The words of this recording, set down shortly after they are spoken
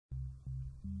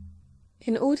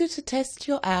In order to test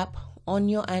your app on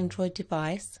your Android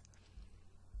device,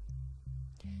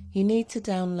 you need to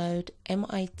download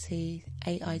MIT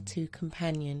AI2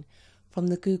 Companion from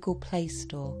the Google Play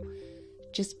Store.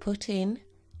 Just put in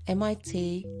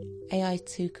MIT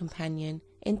AI2 Companion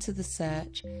into the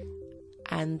search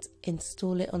and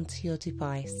install it onto your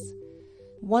device.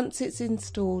 Once it's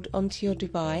installed onto your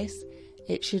device,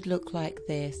 it should look like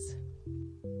this.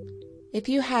 If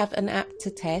you have an app to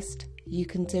test, you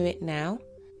can do it now.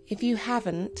 If you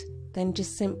haven't, then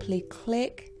just simply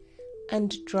click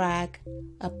and drag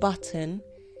a button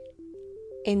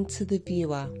into the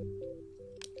viewer,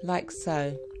 like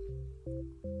so.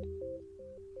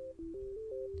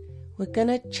 We're going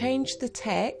to change the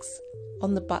text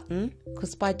on the button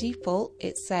because by default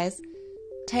it says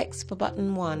text for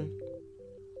button 1.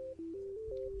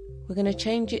 We're going to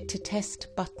change it to test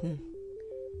button,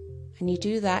 and you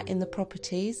do that in the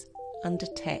properties under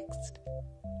text.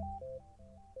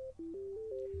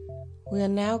 We are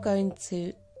now going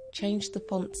to change the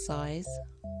font size,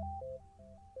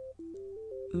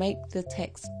 make the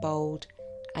text bold,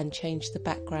 and change the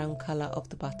background colour of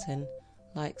the button,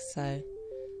 like so.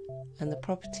 And the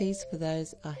properties for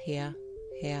those are here,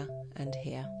 here, and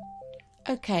here.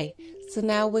 Okay, so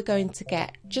now we're going to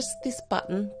get just this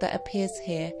button that appears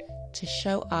here to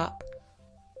show up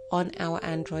on our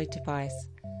Android device.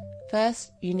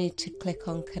 First, you need to click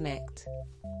on Connect.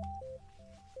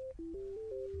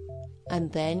 And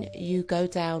then you go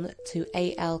down to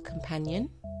AL Companion.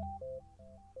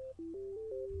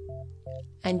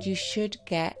 And you should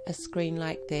get a screen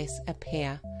like this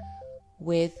appear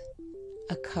with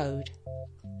a code.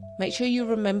 Make sure you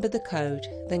remember the code.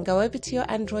 Then go over to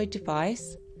your Android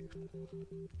device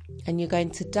and you're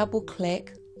going to double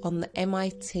click on the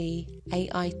MIT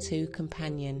AI2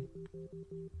 Companion.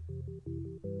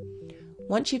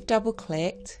 Once you've double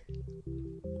clicked,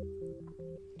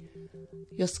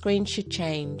 your screen should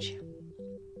change.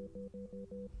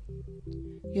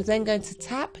 You're then going to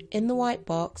tap in the white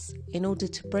box in order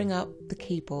to bring up the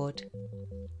keyboard.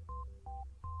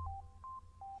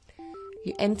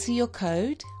 You enter your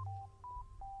code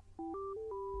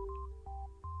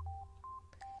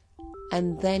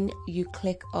and then you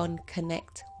click on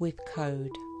Connect with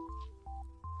Code.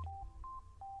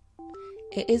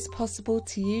 It is possible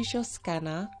to use your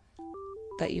scanner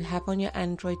that you have on your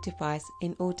Android device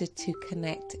in order to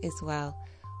connect as well.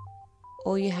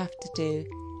 All you have to do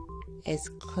is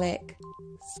click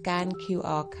Scan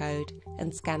QR code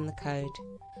and scan the code.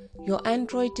 Your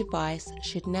Android device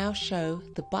should now show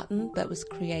the button that was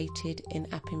created in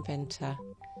App Inventor.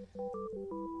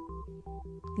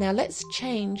 Now let's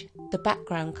change the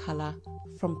background colour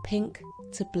from pink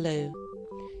to blue.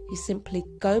 You simply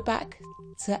go back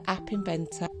to App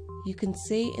Inventor. You can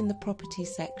see in the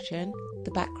properties section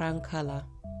the background colour.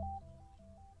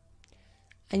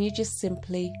 And you just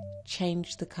simply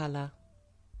change the colour.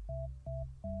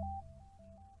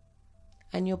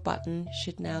 And your button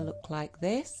should now look like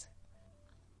this.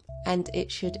 And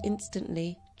it should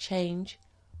instantly change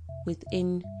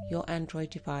within your Android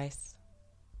device,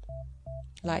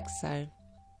 like so.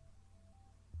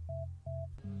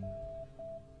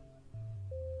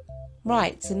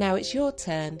 Right, so now it's your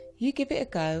turn. You give it a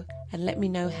go and let me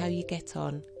know how you get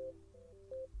on.